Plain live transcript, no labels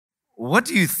What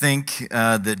do you think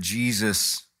that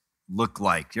Jesus looked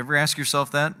like? Do you ever ask yourself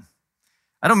that?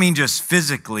 I don't mean just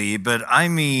physically, but I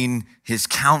mean his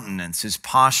countenance, his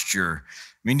posture.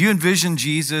 I mean, do you envision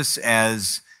Jesus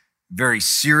as very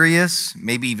serious,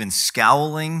 maybe even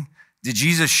scowling? Did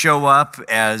Jesus show up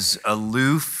as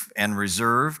aloof and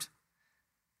reserved?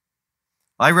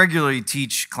 I regularly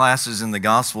teach classes in the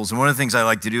Gospels, and one of the things I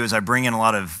like to do is I bring in a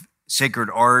lot of sacred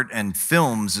art and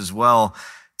films as well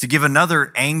to give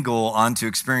another angle onto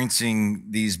experiencing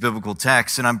these biblical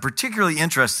texts. And I'm particularly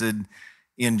interested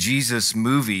in Jesus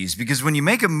movies because when you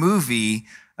make a movie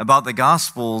about the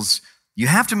Gospels, you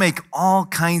have to make all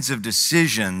kinds of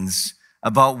decisions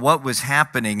about what was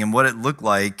happening and what it looked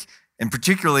like, and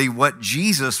particularly what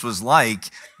Jesus was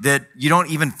like that you don't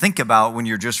even think about when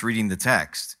you're just reading the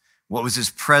text. What was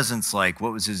his presence like?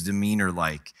 What was his demeanor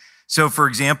like? So, for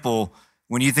example,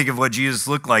 when you think of what Jesus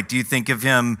looked like, do you think of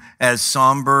him as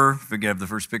somber, if we could have the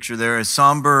first picture there, as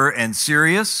somber and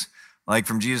serious, like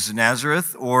from Jesus of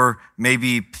Nazareth, or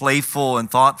maybe playful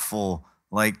and thoughtful,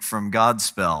 like from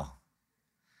Godspell?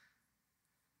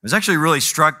 I was actually really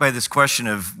struck by this question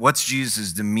of what's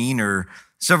Jesus' demeanor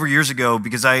several years ago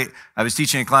because I was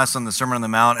teaching a class on the Sermon on the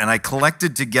Mount, and I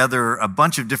collected together a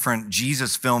bunch of different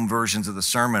Jesus film versions of the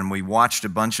sermon. We watched a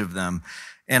bunch of them,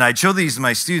 and I'd show these to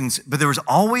my students, but there was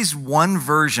always one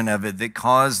version of it that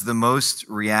caused the most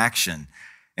reaction.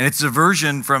 And it's a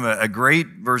version from a great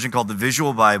version called the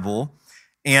Visual Bible,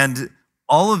 and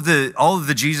all of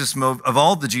the Jesus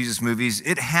movies,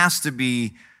 it has to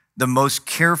be the most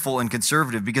careful and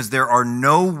conservative because there are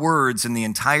no words in the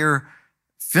entire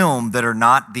film that are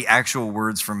not the actual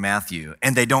words from Matthew.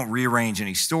 And they don't rearrange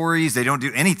any stories. They don't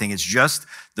do anything. It's just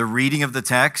the reading of the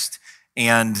text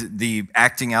and the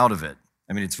acting out of it.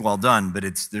 I mean, it's well done, but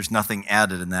there's nothing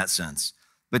added in that sense.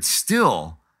 But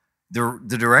still,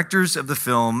 the directors of the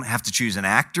film have to choose an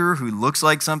actor who looks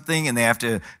like something, and they have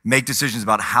to make decisions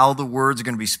about how the words are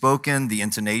going to be spoken, the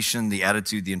intonation, the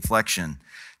attitude, the inflection.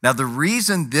 Now, the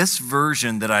reason this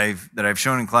version that I've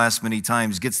shown in class many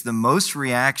times gets the most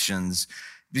reactions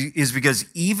is because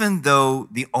even though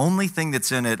the only thing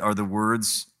that's in it are the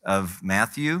words of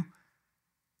Matthew,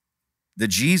 the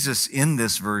Jesus in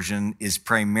this version is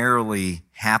primarily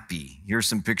happy. Here's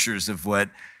some pictures of what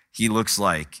he looks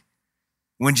like.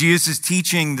 When Jesus is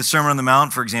teaching the Sermon on the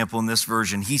Mount, for example, in this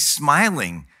version, he's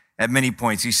smiling at many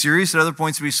points. He's serious at other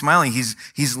points, but he's smiling.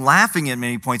 He's laughing at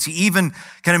many points. He even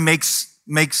kind of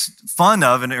makes fun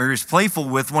of or is playful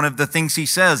with one of the things he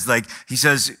says. Like he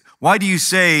says, "Why do you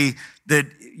say that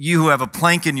you who have a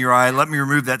plank in your eye, let me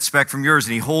remove that speck from yours?"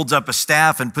 And he holds up a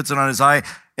staff and puts it on his eye.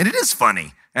 And it is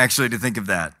funny, actually, to think of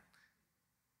that.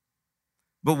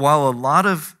 But while a lot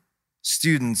of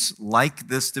students like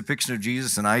this depiction of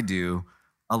Jesus, and I do,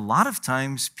 a lot of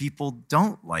times people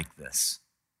don't like this.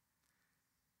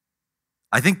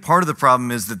 I think part of the problem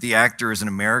is that the actor is an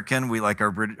American. We like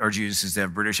our Jesus to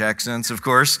have British accents, of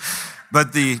course,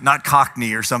 but not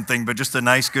Cockney or something, but just a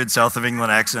nice, good South of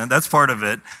England accent. That's part of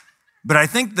it. But I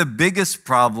think the biggest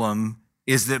problem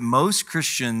is that most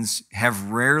Christians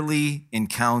have rarely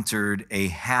encountered a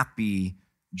happy,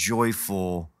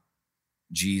 joyful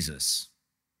Jesus.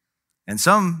 And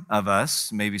some of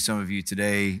us, maybe some of you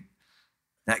today,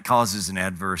 that causes an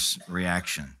adverse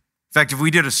reaction. In fact, if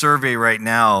we did a survey right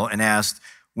now and asked,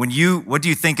 what do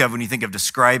you think of when you think of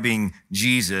describing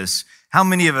Jesus? How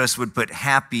many of us would put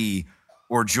happy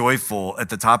or joyful at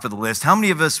the top of the list? How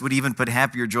many of us would even put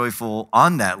happy or joyful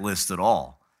on that list at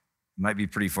all? It might be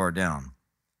pretty far down.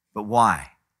 But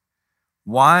why?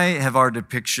 Why have our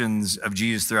depictions of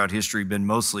Jesus throughout history been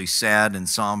mostly sad and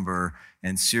somber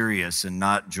and serious and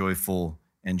not joyful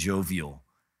and jovial?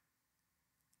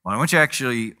 Well, I want you to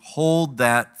actually hold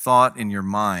that thought in your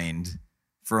mind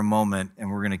for a moment,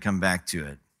 and we're going to come back to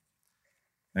it.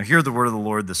 Now, hear the word of the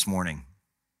Lord this morning.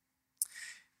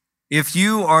 If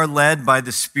you are led by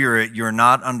the Spirit, you're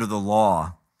not under the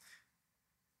law.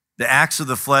 The acts of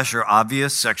the flesh are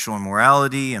obvious: sexual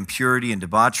immorality, impurity and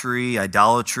debauchery,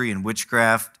 idolatry and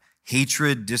witchcraft,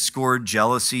 hatred, discord,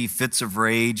 jealousy, fits of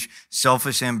rage,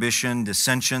 selfish ambition,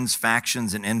 dissensions,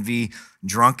 factions, and envy,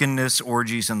 drunkenness,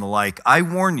 orgies, and the like. I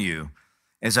warn you,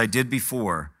 as I did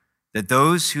before, that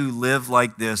those who live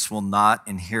like this will not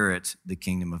inherit the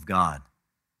kingdom of God.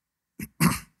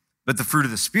 But the fruit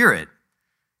of the Spirit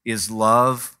is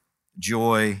love,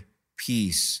 joy,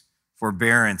 peace,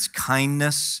 forbearance,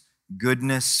 kindness,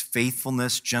 goodness,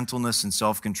 faithfulness, gentleness, and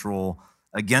self-control.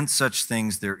 Against such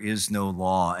things there is no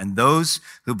law. And those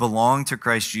who belong to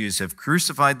Christ Jesus have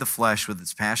crucified the flesh with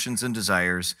its passions and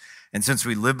desires. And since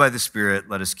we live by the Spirit,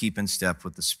 let us keep in step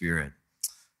with the Spirit.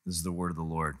 This is the word of the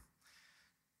Lord.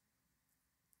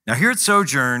 Now, here at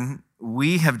Sojourn,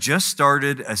 we have just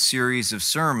started a series of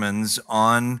sermons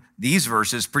on these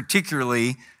verses,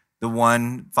 particularly the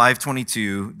one,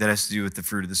 522, that has to do with the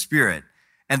fruit of the Spirit.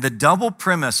 And the double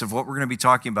premise of what we're going to be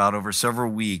talking about over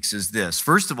several weeks is this.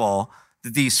 First of all,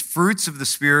 that these fruits of the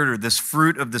Spirit, or this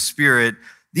fruit of the Spirit,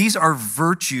 these are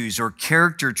virtues or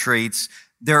character traits.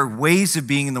 They're ways of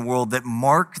being in the world that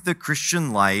mark the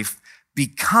Christian life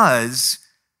because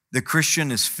the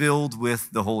Christian is filled with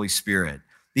the Holy Spirit.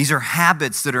 These are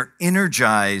habits that are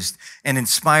energized and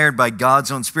inspired by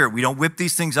God's own Spirit. We don't whip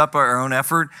these things up by our own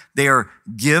effort. They are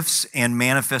gifts and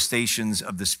manifestations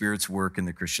of the Spirit's work in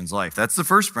the Christian's life. That's the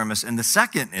first premise. And the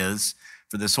second is,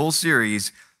 for this whole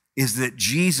series, is that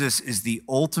Jesus is the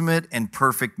ultimate and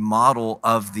perfect model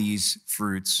of these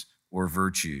fruits or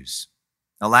virtues.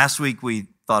 Now, last week we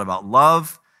thought about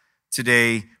love.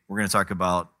 Today we're going to talk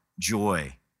about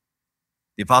joy.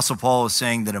 The Apostle Paul is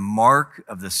saying that a mark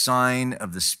of the sign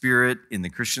of the Spirit in the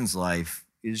Christian's life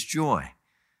is joy.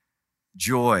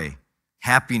 Joy,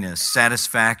 happiness,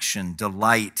 satisfaction,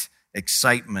 delight,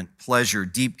 excitement, pleasure,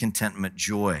 deep contentment,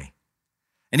 joy.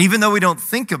 And even though we don't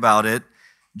think about it,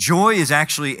 joy is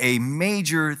actually a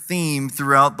major theme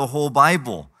throughout the whole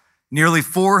Bible. Nearly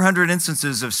 400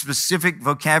 instances of specific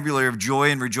vocabulary of joy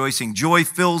and rejoicing. Joy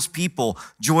fills people.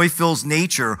 Joy fills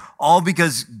nature, all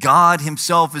because God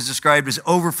himself is described as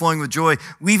overflowing with joy.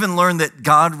 We even learned that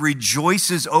God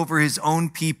rejoices over his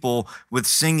own people with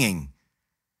singing.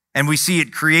 And we see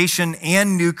at creation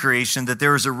and new creation that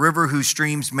there is a river whose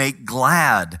streams make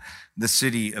glad the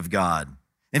city of God.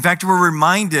 In fact, we're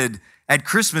reminded at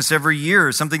Christmas every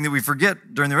year, something that we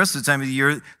forget during the rest of the time of the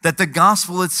year, that the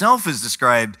gospel itself is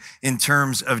described in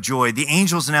terms of joy. The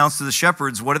angels announced to the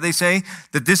shepherds, what do they say?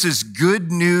 That this is good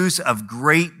news of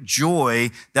great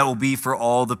joy that will be for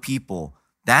all the people.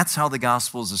 That's how the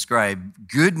gospel is described,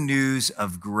 good news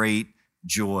of great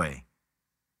joy.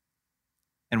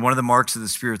 And one of the marks of the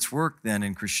Spirit's work then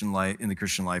in the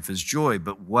Christian life is joy.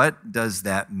 But what does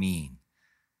that mean?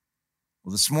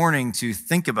 Well, this morning, to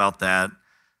think about that,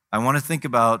 I want to think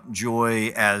about joy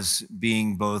as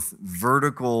being both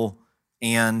vertical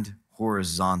and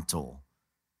horizontal.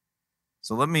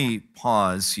 So let me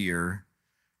pause here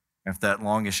after that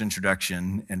longish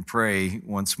introduction and pray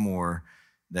once more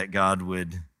that God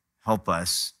would help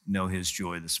us know his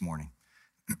joy this morning.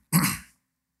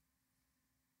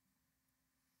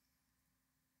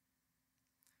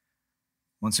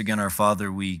 Once again, our Father,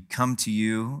 we come to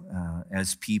you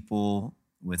as people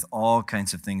with all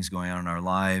kinds of things going on in our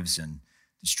lives and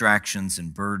distractions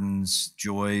and burdens,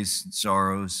 joys and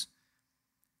sorrows.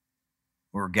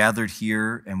 We're gathered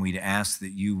here and we'd ask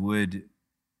that you would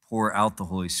pour out the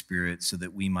Holy Spirit so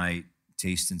that we might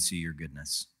taste and see your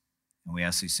goodness. And we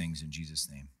ask these things in Jesus'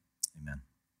 name. Amen.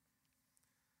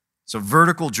 So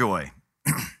vertical joy.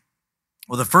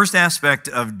 Well, the first aspect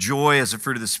of joy as a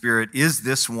fruit of the Spirit is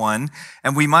this one,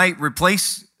 and we might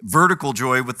replace vertical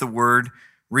joy with the word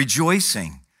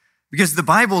rejoicing, because the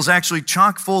Bible is actually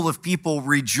chock full of people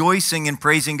rejoicing and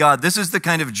praising God. This is the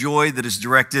kind of joy that is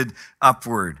directed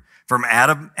upward. From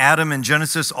Adam in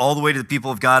Genesis all the way to the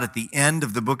people of God at the end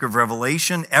of the book of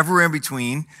Revelation, everywhere in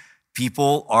between,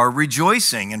 people are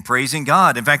rejoicing and praising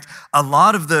God. In fact, a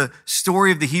lot of the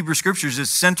story of the Hebrew Scriptures is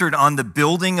centered on the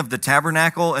building of the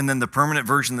tabernacle and then the permanent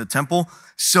version of the temple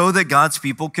so that God's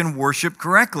people can worship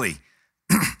correctly.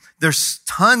 There's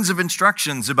tons of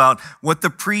instructions about what the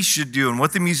priest should do and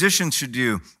what the musicians should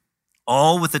do,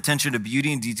 all with attention to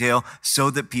beauty and detail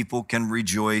so that people can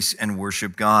rejoice and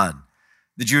worship God.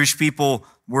 The Jewish people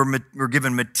were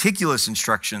given meticulous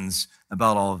instructions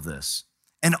about all of this.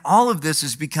 And all of this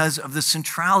is because of the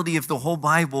centrality of the whole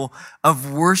Bible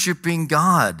of worshiping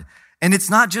God. And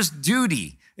it's not just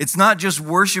duty. It's not just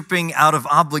worshiping out of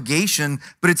obligation,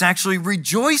 but it's actually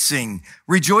rejoicing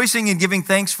and giving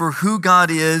thanks for who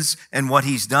God is and what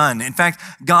he's done. In fact,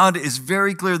 God is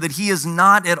very clear that he is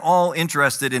not at all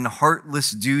interested in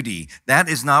heartless duty. That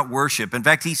is not worship. In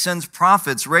fact, he sends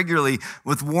prophets regularly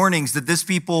with warnings that this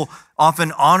people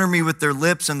often honor me with their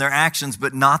lips and their actions,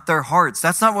 but not their hearts.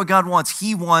 That's not what God wants.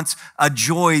 He wants a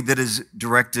joy that is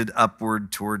directed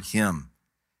upward toward him.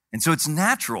 And so it's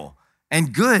natural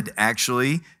and good,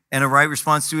 actually, and a right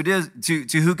response to it is to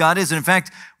who God is. And in fact,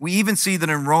 we even see that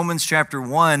in Romans chapter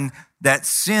 1, that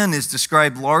sin is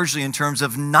described largely in terms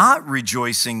of not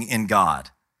rejoicing in God.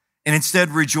 And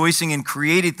instead, rejoicing in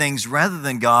created things rather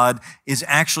than God is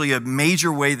actually a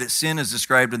major way that sin is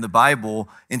described in the Bible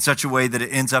in such a way that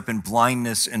it ends up in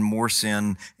blindness and more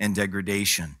sin and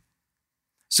degradation.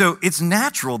 So it's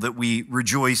natural that we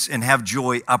rejoice and have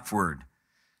joy upward.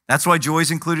 That's why joy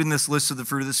is included in this list of the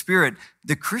fruit of the Spirit.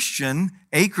 A Christian,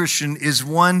 is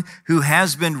one who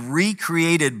has been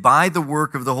recreated by the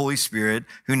work of the Holy Spirit,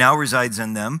 who now resides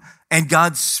in them, and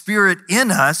God's Spirit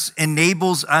in us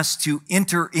enables us to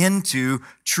enter into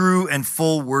true and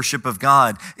full worship of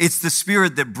God. It's the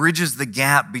Spirit that bridges the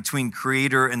gap between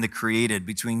Creator and the created,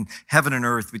 between heaven and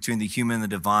earth, between the human and the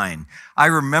divine. I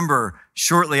remember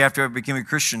shortly after I became a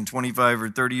Christian, 25 or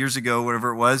 30 years ago, whatever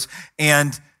it was,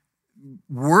 and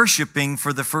worshiping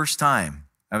for the first time.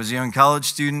 I was a young college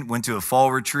student, went to a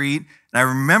fall retreat, and I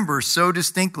remember so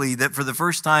distinctly that for the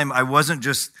first time, I wasn't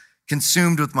just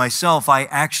consumed with myself, I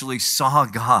actually saw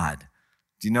God.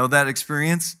 Do you know that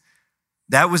experience?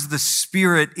 That was the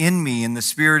Spirit in me and the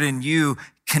Spirit in you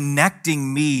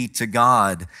connecting me to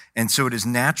God. And so it is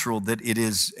natural that it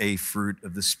is a fruit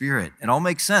of the Spirit. It all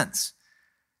makes sense.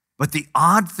 But the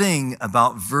odd thing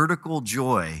about vertical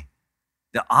joy,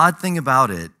 the odd thing about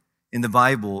it in the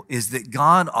Bible is that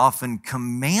God often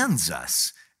commands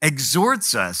us,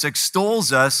 exhorts us,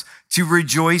 extols us to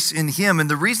rejoice in Him. And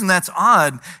the reason that's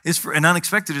odd and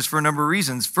unexpected is for a number of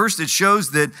reasons. First, it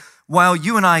shows that while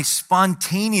you and I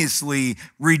spontaneously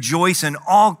rejoice in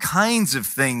all kinds of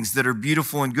things that are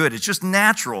beautiful and good, it's just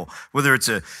natural, whether it's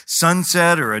a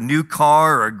sunset or a new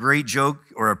car or a great joke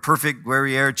or a perfect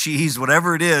Gruyere cheese,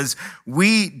 whatever it is,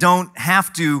 we don't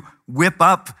have to whip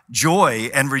up joy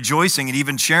and rejoicing and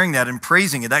even sharing that and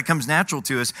praising it. That comes natural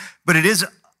to us. But it is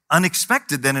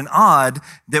unexpected then and odd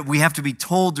that we have to be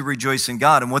told to rejoice in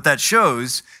God. And what that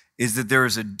shows is that there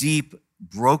is a deep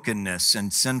brokenness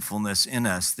and sinfulness in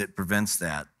us that prevents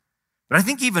that. But I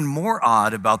think even more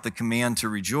odd about the command to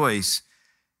rejoice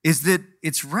is that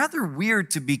it's rather weird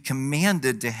to be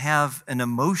commanded to have an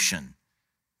emotion.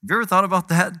 Have you ever thought about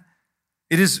that?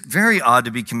 It is very odd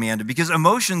to be commanded because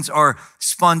emotions are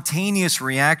spontaneous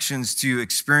reactions to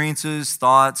experiences,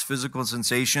 thoughts, physical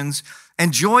sensations,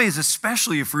 and joy is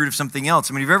especially a fruit of something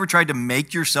else. I mean, have you ever tried to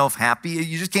make yourself happy?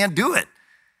 You just can't do it.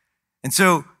 And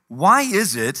so why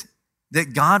is it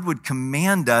that God would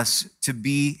command us to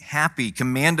be happy,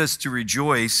 command us to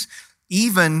rejoice,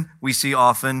 even, we see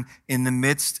often, in the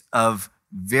midst of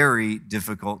very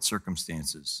difficult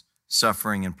circumstances,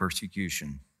 suffering and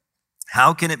persecution?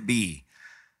 How can it be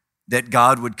that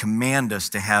God would command us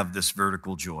to have this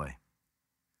vertical joy?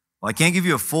 Well, I can't give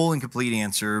you a full and complete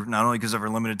answer, not only because of our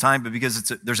limited time, but because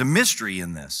there's a mystery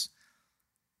in this.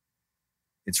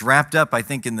 It's wrapped up, I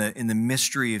think, in the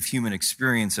mystery of human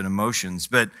experience and emotions.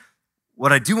 But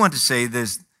what I do want to say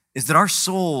is that our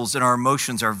souls and our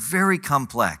emotions are very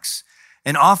complex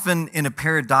and often in a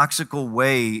paradoxical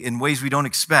way, in ways we don't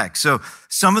expect. So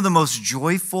some of the most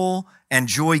joyful and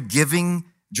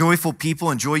joyful people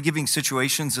and joy-giving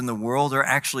situations in the world are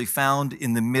actually found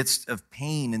in the midst of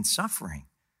pain and suffering.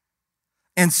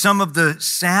 And some of the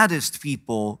saddest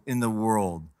people in the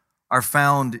world are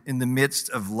found in the midst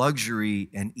of luxury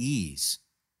and ease.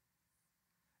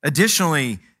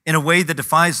 Additionally, in a way that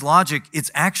defies logic, it's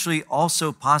actually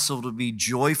also possible to be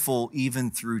joyful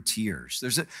even through tears.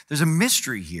 There's a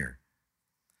mystery here.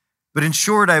 But in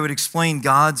short, I would explain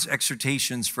God's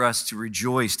exhortations for us to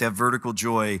rejoice, to have vertical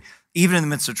joy, even in the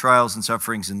midst of trials and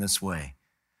sufferings in this way.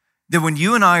 That when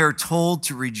you and I are told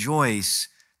to rejoice,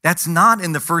 that's not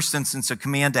in the first instance a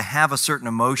command to have a certain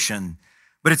emotion,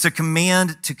 but it's a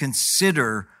command to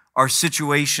consider our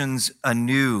situations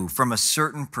anew from a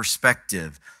certain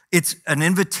perspective. It's an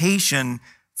invitation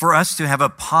for us to have a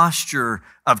posture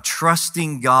of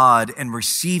trusting God and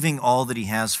receiving all that He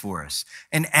has for us.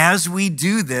 And as we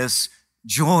do this,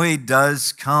 joy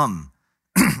does come.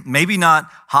 Maybe not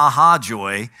ha-ha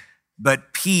joy,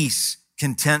 but peace,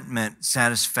 contentment,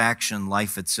 satisfaction,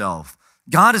 life itself.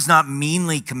 God is not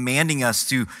meanly commanding us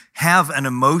to have an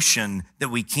emotion that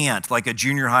we can't, like a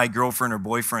junior high girlfriend or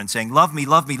boyfriend saying, love me,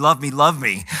 love me, love me, love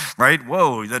me, right?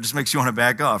 Whoa, that just makes you want to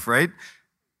back off, right?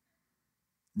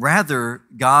 Rather,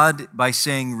 God, by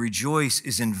saying rejoice,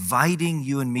 is inviting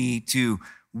you and me to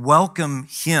welcome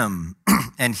Him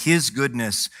and His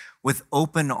goodness with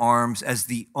open arms as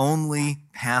the only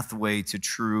pathway to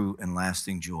true and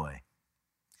lasting joy.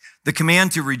 The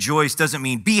command to rejoice doesn't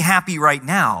mean be happy right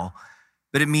now,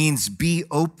 but it means be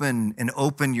open and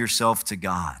open yourself to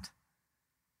God,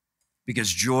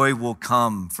 because joy will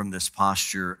come from this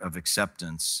posture of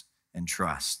acceptance and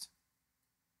trust.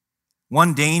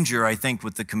 One danger, I think,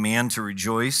 with the command to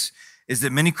rejoice is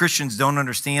that many Christians don't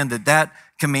understand that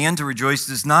command to rejoice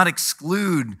does not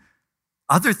exclude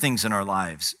other things in our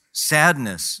lives: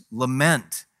 sadness,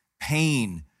 lament,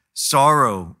 pain,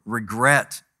 sorrow,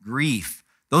 regret, grief.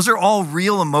 Those are all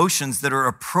real emotions that are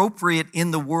appropriate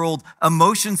in the world,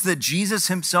 emotions that Jesus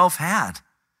Himself had.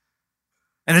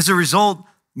 And as a result,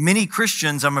 many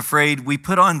Christians, I'm afraid, we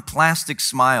put on plastic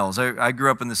smiles. I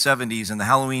grew up in the 70s, and the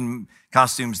Halloween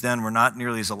costumes then were not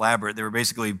nearly as elaborate. They were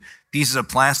basically pieces of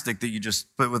plastic that you just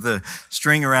put with a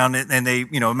string around it, and they,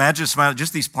 imagine a smile,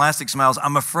 just these plastic smiles.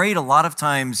 I'm afraid a lot of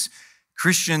times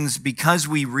Christians, because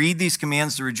we read these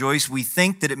commands to rejoice, we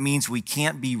think that it means we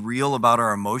can't be real about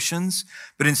our emotions,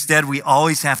 but instead we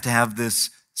always have to have this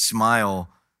smile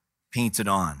painted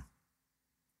on.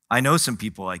 I know some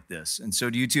people like this, and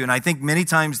so do you too. And I think many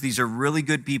times these are really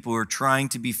good people who are trying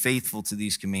to be faithful to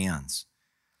these commands.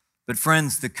 But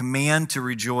friends, the command to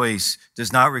rejoice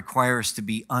does not require us to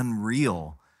be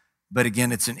unreal. But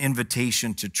again, it's an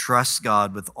invitation to trust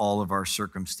God with all of our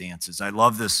circumstances. I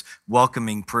love this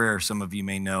welcoming prayer some of you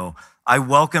may know. I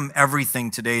welcome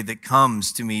everything today that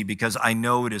comes to me because I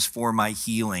know it is for my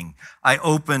healing. I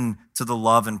open to the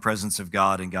love and presence of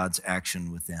God and God's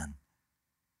action within.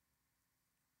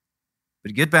 But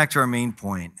to get back to our main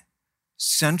point,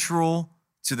 central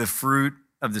to the fruit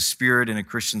of the Spirit in a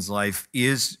Christian's life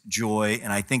is joy.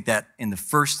 And I think that in the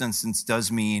first instance does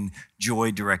mean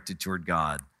joy directed toward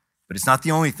God. But it's not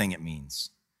the only thing it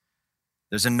means.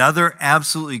 There's another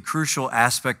absolutely crucial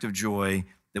aspect of joy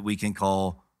that we can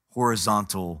call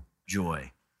horizontal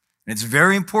joy. And it's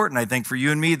very important, I think, for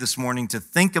you and me this morning to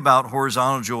think about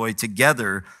horizontal joy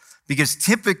together, because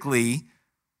typically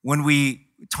when we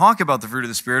talk about the fruit of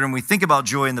the Spirit and we think about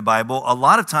joy in the Bible, a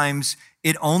lot of times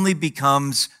it only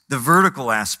becomes the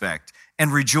vertical aspect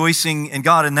and rejoicing in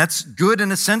God. And that's good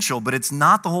and essential, but it's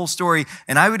not the whole story.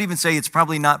 And I would even say it's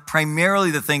probably not primarily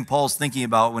the thing Paul's thinking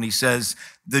about when he says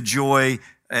the joy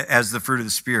as the fruit of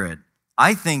the Spirit.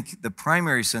 I think the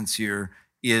primary sense here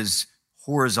is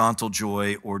horizontal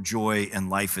joy or joy in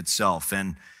life itself.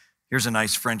 And here's a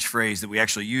nice French phrase that we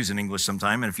actually use in English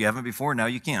sometime, and if you haven't before, now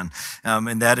you can.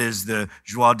 And that is the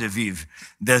joie de vivre,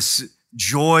 this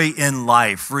joy in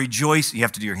life. Rejoice, you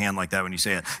have to do your hand like that when you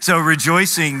say it. So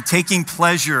rejoicing, taking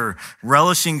pleasure,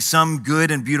 relishing some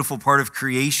good and beautiful part of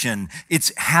creation.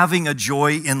 It's having a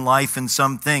joy in life in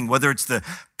something, whether it's the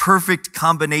perfect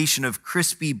combination of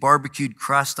crispy barbecued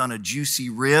crust on a juicy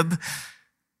rib,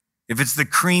 if it's the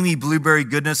creamy blueberry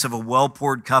goodness of a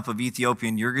well-poured cup of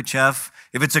Ethiopian yirgacheffe,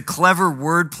 if it's a clever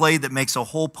wordplay that makes a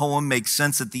whole poem make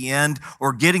sense at the end,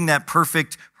 or getting that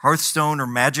perfect Hearthstone or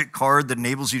Magic card that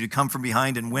enables you to come from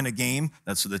behind and win a game,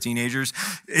 that's for the teenagers.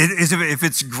 If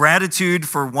it's gratitude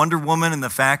for Wonder Woman and the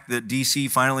fact that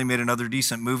DC finally made another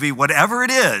decent movie, whatever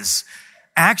it is,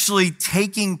 actually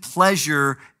taking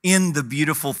pleasure in the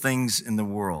beautiful things in the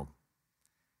world.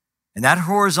 And that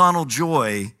horizontal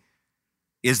joy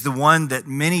is the one that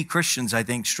many Christians, I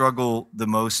think, struggle the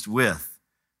most with,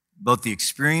 both the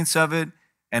experience of it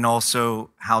and also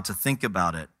how to think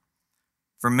about it.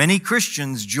 For many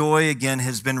Christians, joy, again,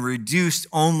 has been reduced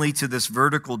only to this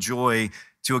vertical joy,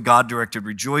 to a God-directed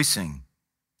rejoicing.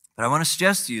 But I want to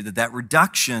suggest to you that that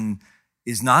reduction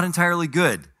is not entirely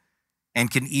good and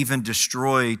can even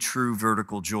destroy true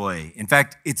vertical joy. In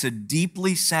fact, it's a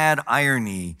deeply sad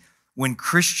irony when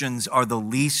Christians are the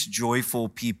least joyful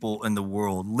people in the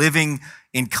world, living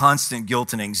in constant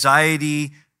guilt and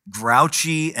anxiety,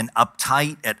 grouchy and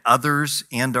uptight at others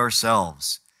and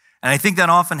ourselves. And I think that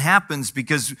often happens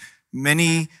because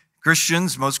most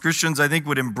Christians, I think,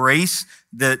 would embrace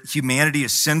that humanity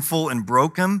is sinful and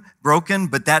broken,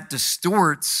 but that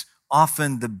distorts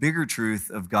often the bigger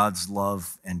truth of God's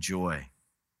love and joy.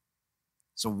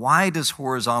 So why does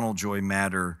horizontal joy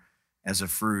matter as a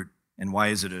fruit? And why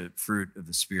is it a fruit of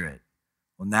the Spirit?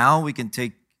 Well, now we can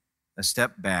take a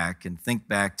step back and think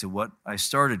back to what I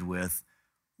started with.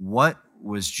 What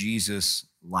was Jesus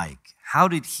like? How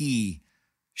did he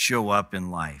show up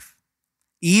in life?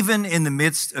 Even in the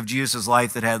midst of Jesus'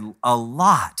 life that had a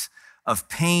lot of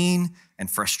pain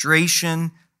and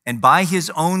frustration, and by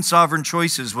his own sovereign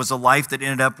choices was a life that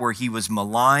ended up where he was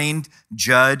maligned,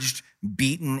 judged,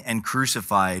 beaten, and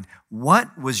crucified.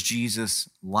 What was Jesus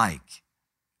like?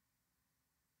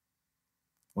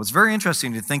 Well, it's very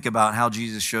interesting to think about how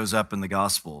Jesus shows up in the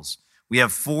Gospels. We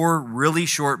have 4 really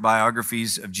short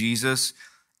biographies of Jesus,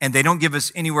 and they don't give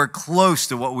us anywhere close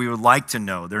to what we would like to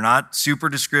know. They're not super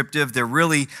descriptive. They're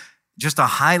really just a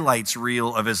highlights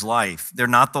reel of his life. They're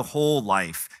not the whole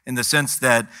life in the sense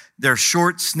that they're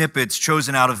short snippets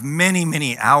chosen out of many,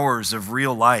 many hours of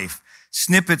real life.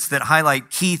 Snippets that highlight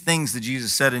key things that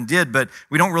Jesus said and did, but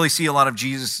we don't really see a lot of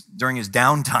Jesus during his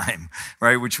downtime,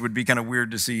 right? Which would be kind of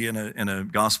weird to see in a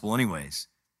gospel anyways.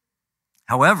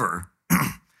 However,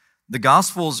 the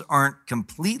Gospels aren't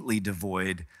completely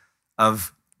devoid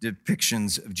of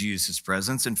depictions of Jesus'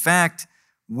 presence. In fact,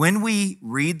 when we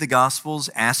read the Gospels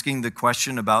asking the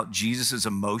question about Jesus'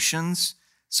 emotions,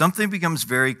 something becomes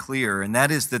very clear, and that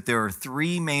is that there are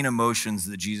three main emotions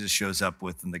that Jesus shows up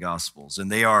with in the Gospels,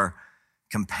 and they are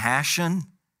compassion,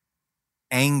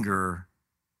 anger,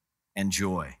 and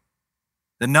joy.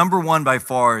 The number one by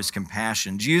far is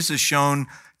compassion. Jesus is shown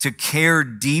to care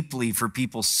deeply for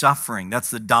people suffering. That's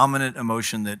the dominant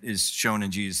emotion that is shown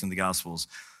in Jesus in the Gospels.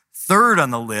 Third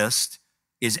on the list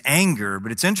is anger,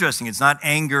 but it's interesting. It's not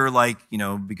anger like,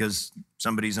 because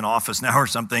somebody's in office now or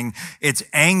something. It's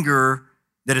anger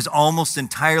that is almost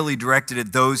entirely directed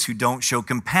at those who don't show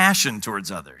compassion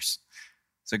towards others.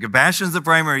 So compassion is the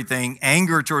primary thing,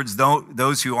 anger towards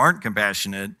those who aren't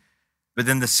compassionate. But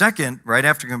then the second, right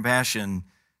after compassion,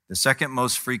 the second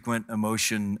most frequent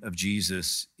emotion of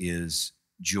Jesus is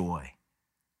joy.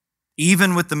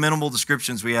 Even with the minimal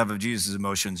descriptions we have of Jesus'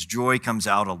 emotions, joy comes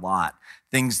out a lot.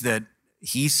 Things that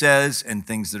he says and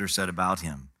things that are said about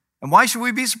him. And why should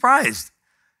we be surprised?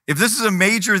 If this is a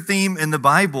major theme in the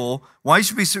Bible, why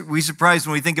should we be surprised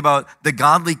when we think about the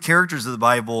godly characters of the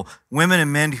Bible, women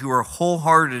and men who are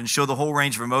wholehearted and show the whole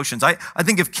range of emotions? I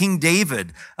think of King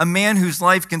David, a man whose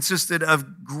life consisted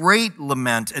of great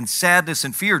lament and sadness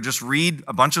and fear. Just read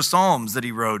a bunch of Psalms that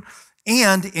he wrote.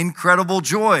 And incredible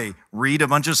joy. Read a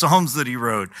bunch of Psalms that he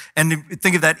wrote. And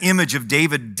think of that image of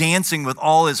David dancing with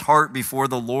all his heart before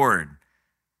the Lord.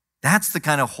 That's the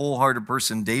kind of wholehearted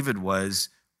person David was.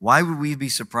 Why would we be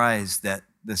surprised that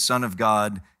the Son of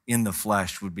God in the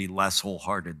flesh would be less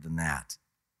wholehearted than that?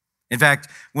 In fact,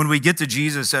 when we get to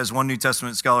Jesus, as one New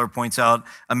Testament scholar points out,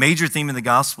 a major theme in the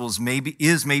Gospels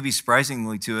is maybe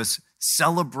surprisingly to us,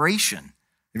 celebration.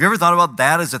 Have you ever thought about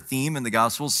that as a theme in the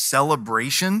Gospels?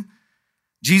 Celebration?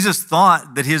 Jesus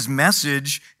thought that his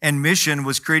message and mission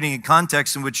was creating a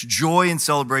context in which joy and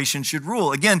celebration should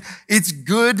rule. Again, it's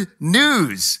good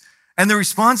news. And the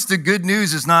response to good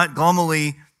news is not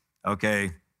gloomily,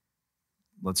 okay,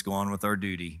 let's go on with our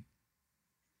duty.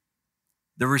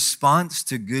 The response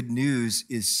to good news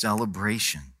is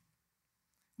celebration.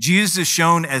 Jesus is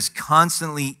shown as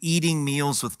constantly eating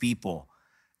meals with people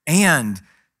and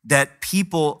that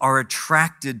people are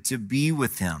attracted to be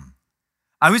with him.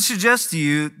 I would suggest to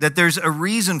you that there's a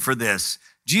reason for this.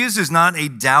 Jesus is not a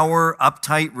dour,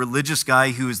 uptight religious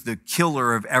guy who is the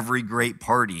killer of every great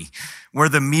party, where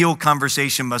the meal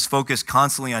conversation must focus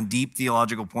constantly on deep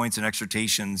theological points and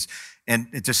exhortations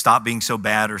and to stop being so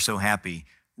bad or so happy.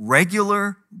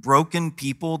 Regular, broken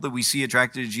people that we see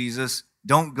attracted to Jesus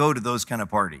don't go to those kind of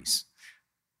parties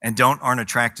and aren't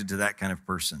attracted to that kind of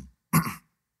person.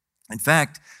 In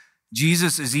fact,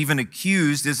 Jesus is even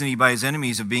accused, isn't he, by his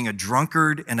enemies of being a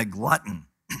drunkard and a glutton.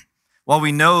 While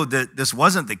we know that this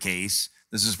wasn't the case,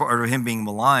 this is part of him being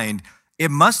maligned,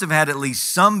 it must have had at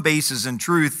least some basis in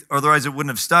truth, otherwise it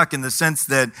wouldn't have stuck, in the sense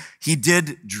that he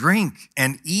did drink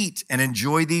and eat and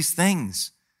enjoy these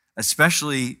things,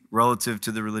 especially relative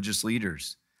to the religious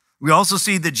leaders. We also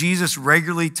see that Jesus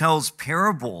regularly tells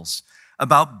parables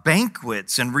about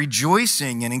banquets and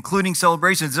rejoicing and including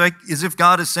celebrations. It's like as if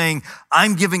God is saying,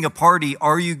 I'm giving a party,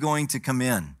 are you going to come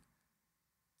in?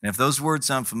 And if those words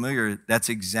sound familiar, that's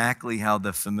exactly how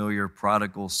the familiar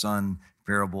prodigal son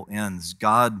parable ends.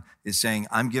 God is saying,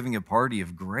 I'm giving a party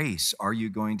of grace. Are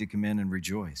you going to come in and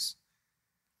rejoice?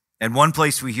 And one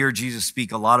place we hear Jesus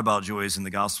speak a lot about joy is in the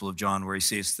Gospel of John, where he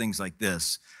says things like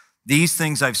this: these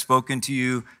things I've spoken to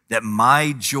you, that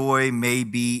my joy may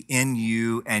be in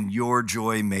you and your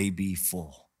joy may be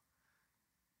full.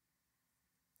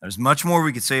 There's much more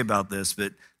we could say about this,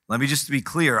 but let me just be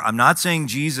clear. I'm not saying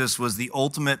Jesus was the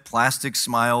ultimate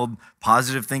plastic-smiled,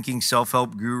 positive-thinking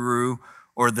self-help guru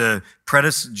or the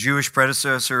Jewish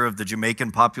predecessor of the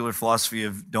Jamaican popular philosophy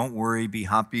of don't worry, be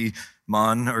happy,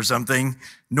 man, or something.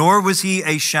 Nor was he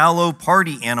a shallow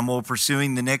party animal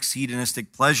pursuing the next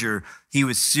hedonistic pleasure. He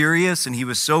was serious and he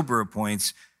was sober at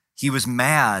points. He was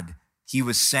mad. He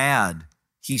was sad.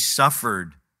 He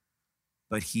suffered,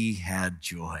 but he had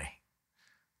joy.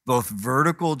 Both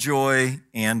vertical joy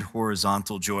and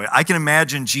horizontal joy. I can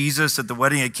imagine Jesus at the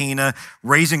wedding at Cana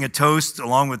raising a toast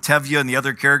along with Tevye and the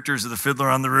other characters of the Fiddler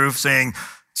on the Roof saying,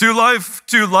 to life,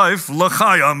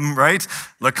 l'chaim, right?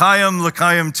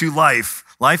 L'chaim, to life.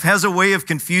 Life has a way of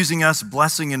confusing us,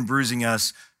 blessing and bruising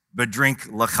us, but drink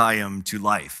l'chaim, to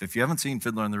life. If you haven't seen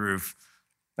Fiddler on the Roof,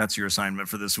 that's your assignment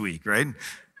for this week, right?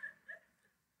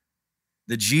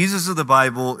 The Jesus of the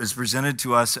Bible is presented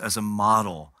to us as a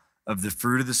model of the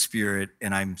fruit of the Spirit,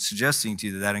 and I'm suggesting to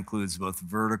you that includes both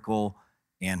vertical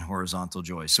and horizontal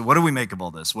joy. So what do we make of all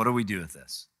this? What do we do with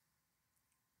this?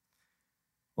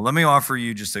 Well, let me offer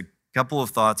you just a couple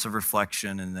of thoughts of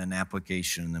reflection and then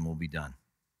application, and then we'll be done.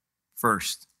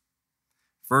 First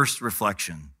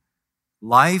reflection.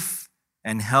 Life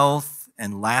and health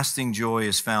and lasting joy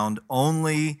is found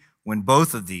only when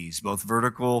both of these, both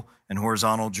vertical and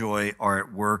horizontal joy, are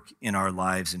at work in our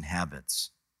lives and habits.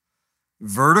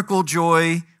 Vertical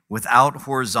joy without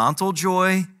horizontal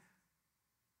joy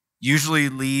usually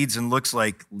leads and looks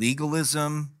like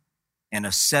legalism and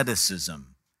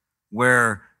asceticism,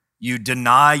 where you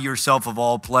deny yourself of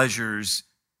all pleasures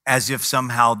as if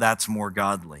somehow that's more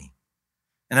godly.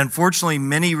 And unfortunately,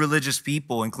 many religious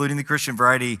people, including the Christian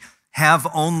variety, have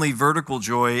only vertical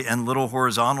joy and little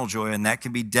horizontal joy, and that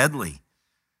can be deadly.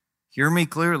 Hear me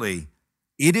clearly.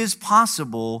 It is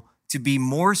possible to be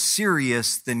more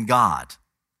serious than God.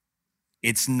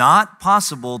 It's not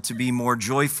possible to be more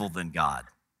joyful than God.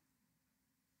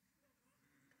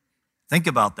 Think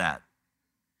about that.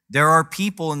 There are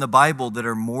people in the Bible that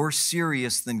are more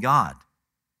serious than God,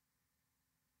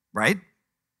 right?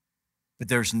 But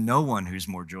there's no one who's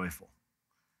more joyful.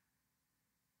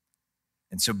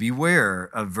 And so beware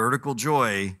of vertical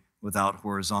joy without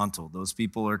horizontal. Those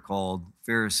people are called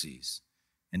Pharisees,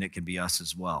 and it can be us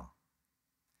as well.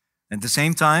 At the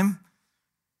same time,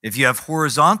 if you have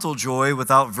horizontal joy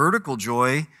without vertical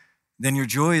joy, then your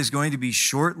joy is going to be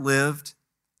short-lived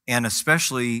and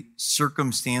especially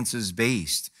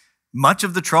circumstances-based. Much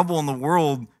of the trouble in the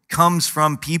world comes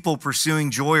from people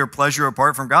pursuing joy or pleasure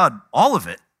apart from God. All of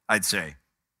it, I'd say.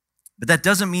 But that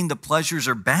doesn't mean the pleasures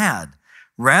are bad.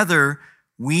 Rather,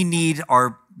 we need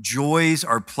our joys,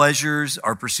 our pleasures,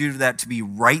 our pursuit of that to be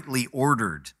rightly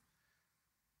ordered.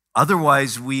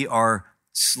 Otherwise, we are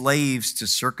slaves to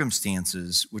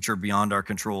circumstances which are beyond our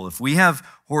control. If we have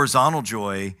horizontal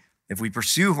joy, if we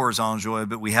pursue horizontal joy,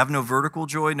 but we have no vertical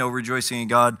joy, no rejoicing in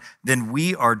God, then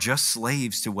we are just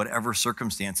slaves to whatever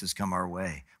circumstances come our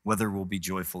way, whether we'll be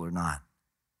joyful or not.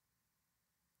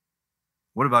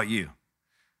 What about you?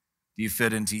 Do you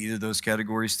fit into either of those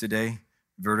categories today?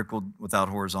 Vertical without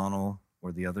horizontal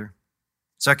or the other?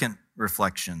 Second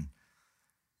reflection.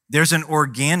 There's an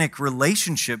organic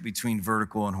relationship between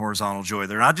vertical and horizontal joy.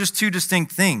 They're not just two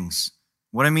distinct things.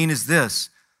 What I mean is this.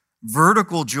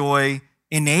 Vertical joy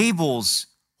enables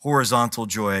horizontal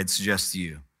joy, I'd suggest to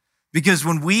you. Because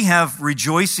when we have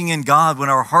rejoicing in God, when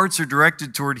our hearts are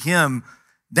directed toward Him,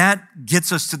 that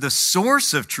gets us to the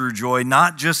source of true joy,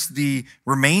 not just the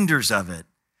remainders of it.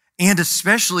 And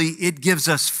especially, it gives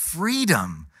us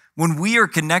freedom. When we are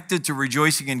connected to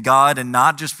rejoicing in God and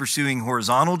not just pursuing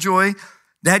horizontal joy,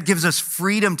 that gives us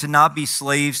freedom to not be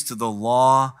slaves to the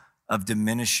law of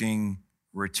diminishing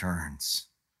returns.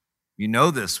 You know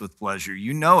this with pleasure.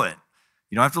 You know it.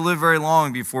 You don't have to live very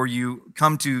long before you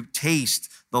come to taste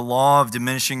the law of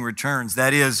diminishing returns.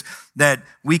 That is, that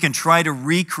we can try to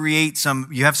recreate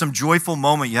you have some joyful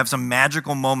moment, you have some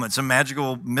magical moment, some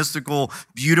magical, mystical,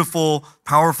 beautiful,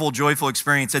 powerful, joyful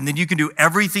experience, and then you can do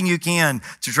everything you can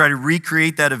to try to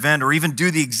recreate that event or even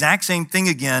do the exact same thing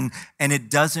again, and it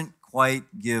doesn't quite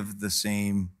give the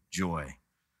same joy.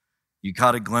 You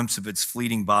caught a glimpse of its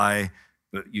fleeting by,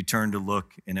 but you turned to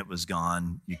look and it was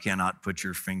gone. You cannot put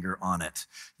your finger on it.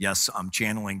 Yes, I'm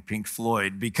channeling Pink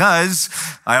Floyd because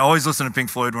I always listen to Pink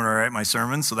Floyd when I write my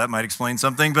sermons, so that might explain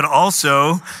something, but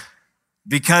also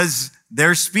because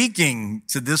they're speaking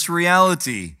to this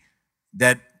reality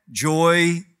that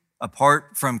joy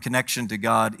apart from connection to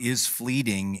God is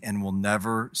fleeting and will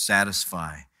never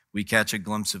satisfy. We catch a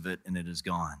glimpse of it and it is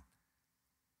gone.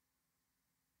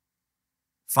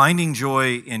 Finding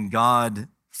joy in God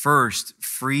first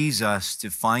frees us to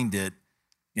find it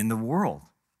in the world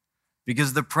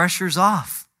because the pressure's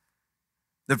off.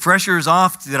 The pressure is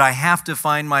off that I have to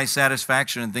find my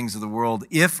satisfaction in things of the world.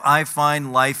 If I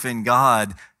find life in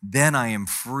God, then I am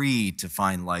free to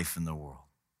find life in the world.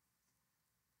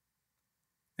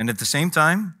 And at the same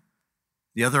time,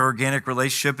 the other organic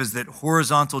relationship is that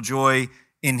horizontal joy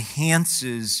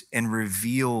enhances and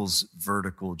reveals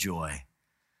vertical joy.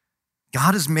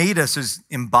 God has made us as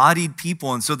embodied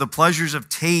people, and so the pleasures of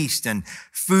taste and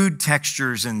food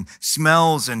textures and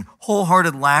smells and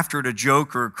wholehearted laughter at a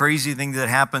joke or a crazy thing that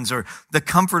happens, or the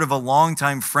comfort of a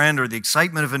longtime friend or the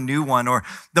excitement of a new one, or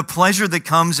the pleasure that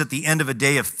comes at the end of a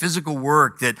day of physical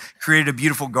work that created a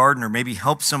beautiful garden or maybe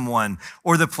helped someone,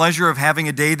 or the pleasure of having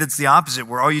a day that's the opposite,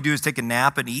 where all you do is take a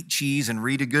nap and eat cheese and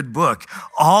read a good book.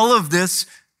 All of this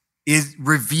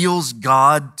reveals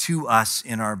God to us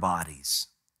in our bodies.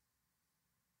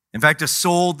 In fact, a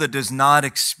soul that does not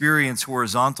experience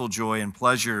horizontal joy and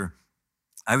pleasure,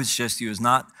 I would suggest to you, is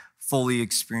not fully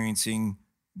experiencing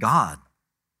God.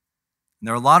 And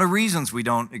there are a lot of reasons we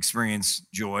don't experience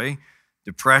joy.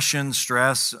 Depression,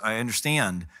 stress, I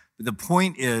understand. But the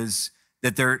point is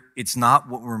that it's not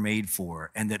what we're made for,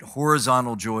 and that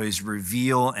horizontal joys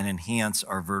reveal and enhance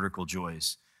our vertical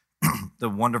joys. The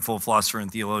wonderful philosopher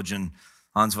and theologian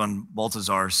Hans von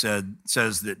Balthasar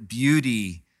says that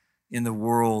beauty in the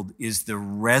world is the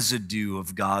residue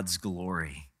of God's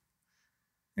glory.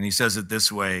 And he says it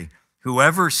this way: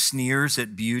 whoever sneers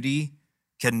at beauty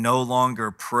can no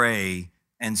longer pray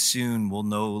and soon will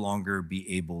no longer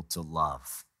be able to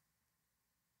love.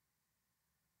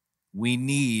 We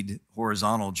need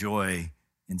horizontal joy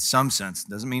in some sense.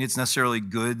 Doesn't mean it's necessarily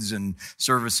goods and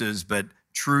services, but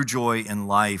true joy in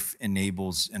life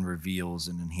enables and reveals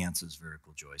and enhances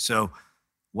vertical joy. So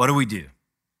what do we do?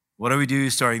 What do we do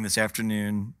starting this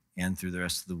afternoon and through the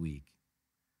rest of the week?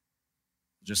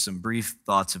 Just some brief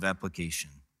thoughts of application.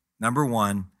 Number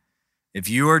one, if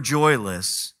you are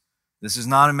joyless, this is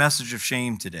not a message of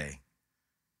shame today,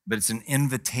 but it's an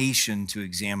invitation to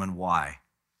examine why.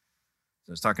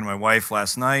 So I was talking to my wife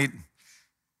last night.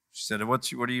 She said,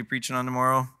 what are you preaching on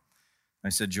tomorrow? I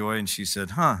said, joy. And she said,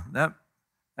 that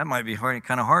might be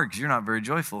kind of hard because you're not very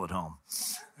joyful at home.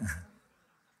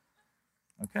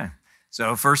 Okay.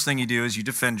 So first thing you do is you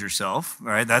defend yourself,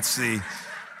 right? That's the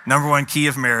number one key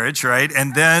of marriage, right?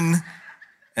 And then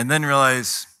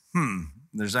realize,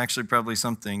 there's actually probably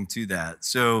something to that.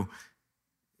 So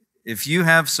if you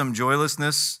have some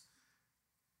joylessness,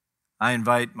 I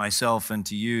invite myself and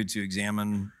to you to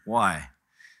examine why.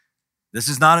 This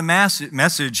is not a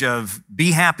message of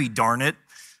be happy, darn it,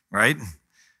 right?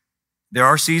 There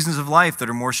are seasons of life that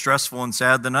are more stressful and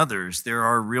sad than others. There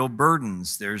are real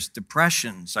burdens. There's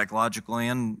depression, psychological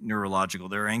and neurological.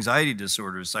 There are anxiety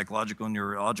disorders, psychological and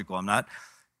neurological. I'm not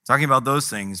talking about those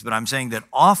things, but I'm saying that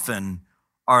often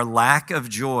our lack of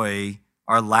joy,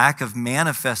 our lack of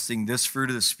manifesting this fruit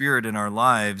of the Spirit in our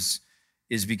lives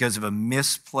is because of a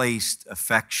misplaced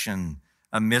affection,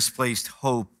 a misplaced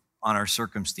hope on our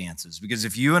circumstances. Because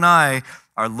if you and I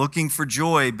are looking for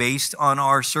joy based on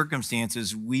our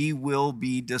circumstances, we will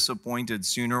be disappointed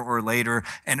sooner or later.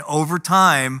 And over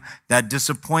time, that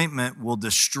disappointment will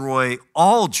destroy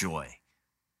all joy.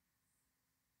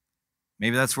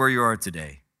 Maybe that's where you are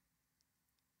today,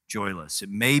 joyless. It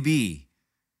may be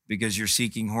because you're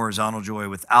seeking horizontal joy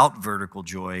without vertical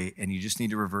joy, and you just need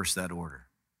to reverse that order.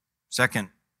 Second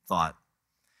thought,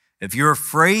 if you're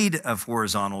afraid of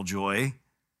horizontal joy,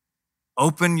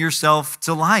 open yourself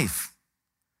to life.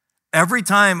 Every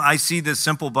time I see this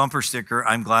simple bumper sticker,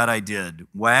 I'm glad I did.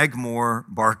 Wag more,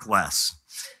 bark less.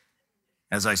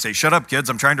 As I say, shut up, kids,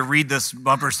 I'm trying to read this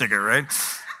bumper sticker, right?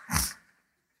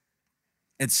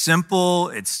 It's simple,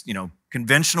 it's,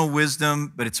 conventional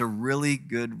wisdom, but it's a really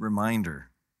good reminder.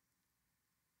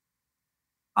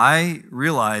 I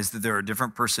realize that there are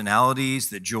different personalities,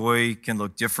 that joy can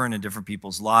look different in different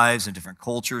people's lives, in different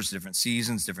cultures, different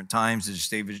seasons, different times,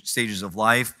 different stages of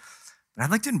life. But I'd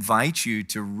like to invite you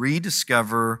to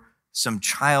rediscover some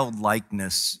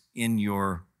childlikeness in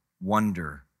your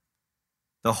wonder.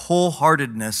 The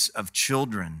wholeheartedness of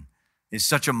children is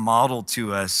such a model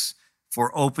to us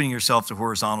for opening yourself to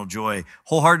horizontal joy.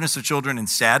 Wholeheartedness of children and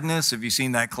sadness. Have you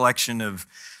seen that collection of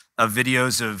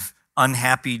videos of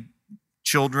unhappy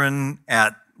children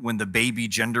at when the baby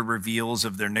gender reveals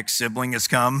of their next sibling has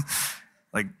come?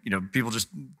 Like,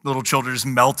 little children just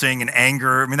melting in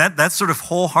anger. I mean, that's sort of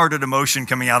wholehearted emotion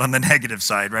coming out on the negative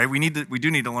side, right? We do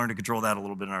need to learn to control that a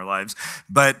little bit in our lives.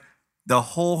 But the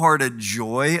wholehearted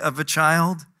joy of a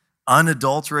child,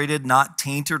 unadulterated, not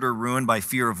tainted or ruined by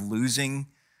fear of losing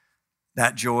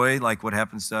that joy, like what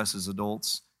happens to us as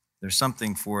adults, there's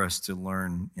something for us to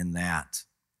learn in that.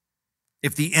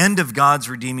 If the end of God's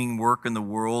redeeming work in the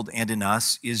world and in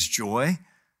us is joy,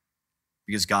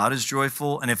 because God is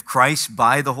joyful, and if Christ,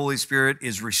 by the Holy Spirit,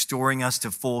 is restoring us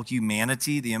to full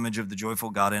humanity, the image of the joyful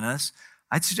God in us,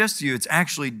 I'd suggest to you it's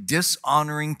actually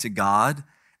dishonoring to God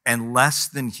and less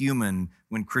than human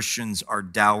when Christians are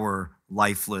dour,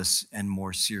 lifeless, and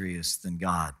more serious than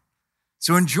God.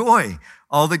 So enjoy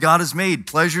all that God has made,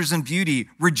 pleasures and beauty.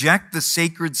 Reject the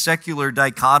sacred secular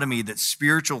dichotomy that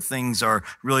spiritual things are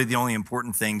really the only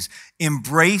important things.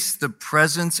 Embrace the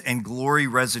presence and glory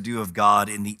residue of God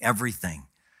in the everything,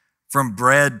 from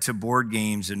bread to board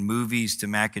games and movies to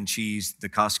mac and cheese, the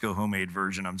Costco homemade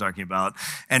version I'm talking about,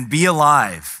 and be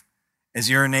alive.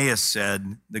 As Irenaeus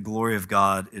said, the glory of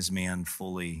God is man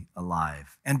fully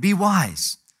alive. And be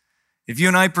wise. If you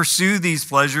and I pursue these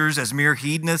pleasures as mere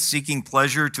hedonists seeking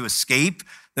pleasure to escape,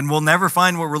 then we'll never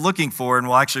find what we're looking for and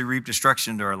we'll actually reap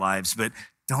destruction to our lives. But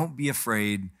don't be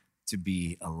afraid to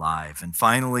be alive. And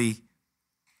finally,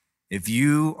 if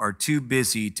you are too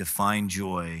busy to find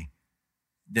joy,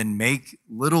 then make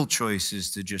little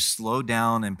choices to just slow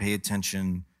down and pay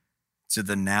attention to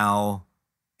the now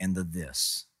and the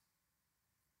this.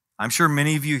 I'm sure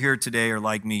many of you here today are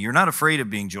like me. You're not afraid of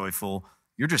being joyful.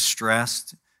 You're just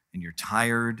stressed and you're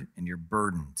tired and you're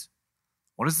burdened.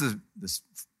 What does this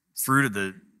fruit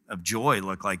of joy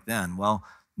look like then? Well,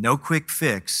 no quick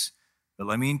fix, but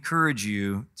let me encourage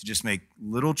you to just make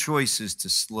little choices to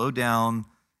slow down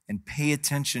and pay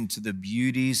attention to the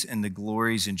beauties and the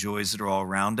glories and joys that are all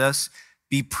around us.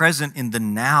 Be present in the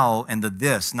now and the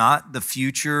this, not the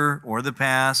future or the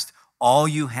past. All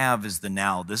you have is the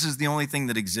now. This is the only thing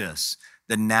that exists,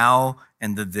 the now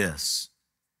and the this,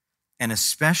 and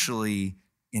especially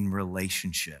in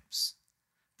relationships.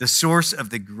 The source of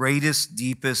the greatest,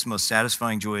 deepest, most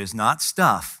satisfying joy is not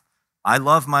stuff. I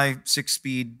love my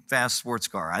 6-speed fast sports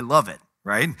car. I love it,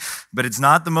 right? But it's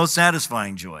not the most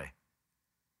satisfying joy.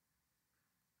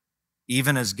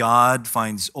 Even as God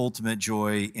finds ultimate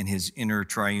joy in his inner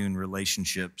triune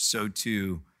relationship, so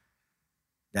too,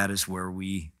 that is where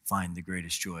we find the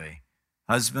greatest joy.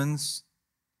 Husbands,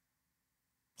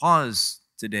 pause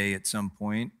today at some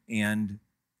point and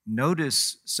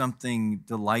notice something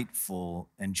delightful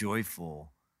and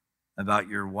joyful about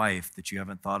your wife that you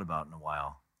haven't thought about in a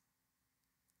while.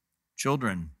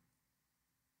 Children,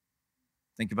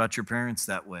 think about your parents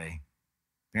that way.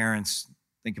 Parents,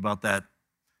 think about that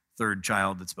third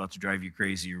child that's about to drive you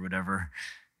crazy or whatever.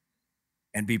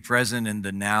 And be present in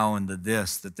the now and the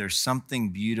this, that there's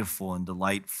something beautiful and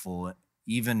delightful,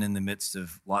 even in the midst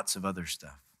of lots of other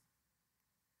stuff.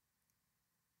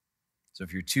 So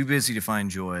if you're too busy to find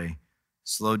joy,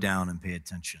 slow down and pay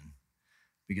attention,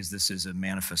 because this is a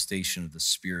manifestation of the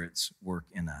Spirit's work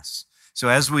in us. So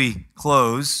as we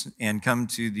close and come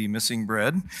to the missing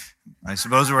bread, I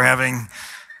suppose we're having,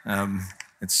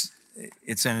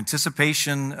 it's an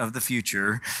anticipation of the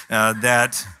future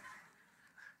that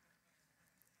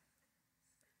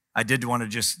I did want to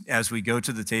just, as we go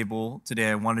to the table today,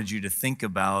 I wanted you to think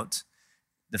about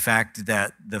the fact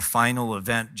that the final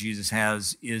event Jesus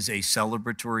has is a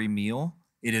celebratory meal.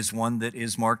 It is one that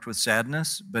is marked with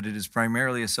sadness, but it is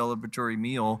primarily a celebratory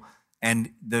meal.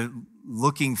 And the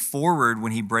looking forward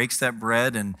when he breaks that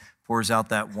bread and pours out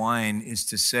that wine is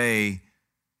to say,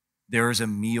 there is a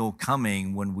meal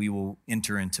coming when we will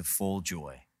enter into full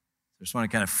joy. I just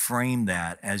want to kind of frame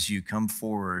that as you come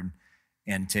forward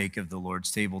and take of the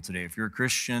Lord's table today. If you're a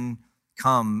Christian,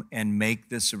 come and make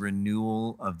this a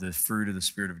renewal of the fruit of the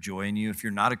Spirit of joy in you. If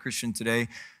you're not a Christian today,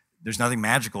 there's nothing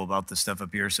magical about this stuff up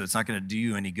here, so it's not going to do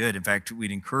you any good. In fact,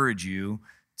 we'd encourage you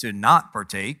to not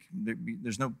partake.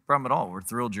 There's no problem at all. We're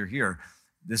thrilled you're here.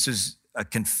 This is a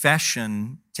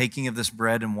confession. Taking of this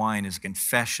bread and wine is a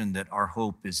confession that our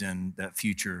hope is in that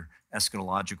future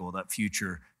eschatological, that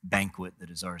future banquet that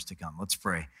is ours to come. Let's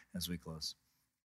pray as we close.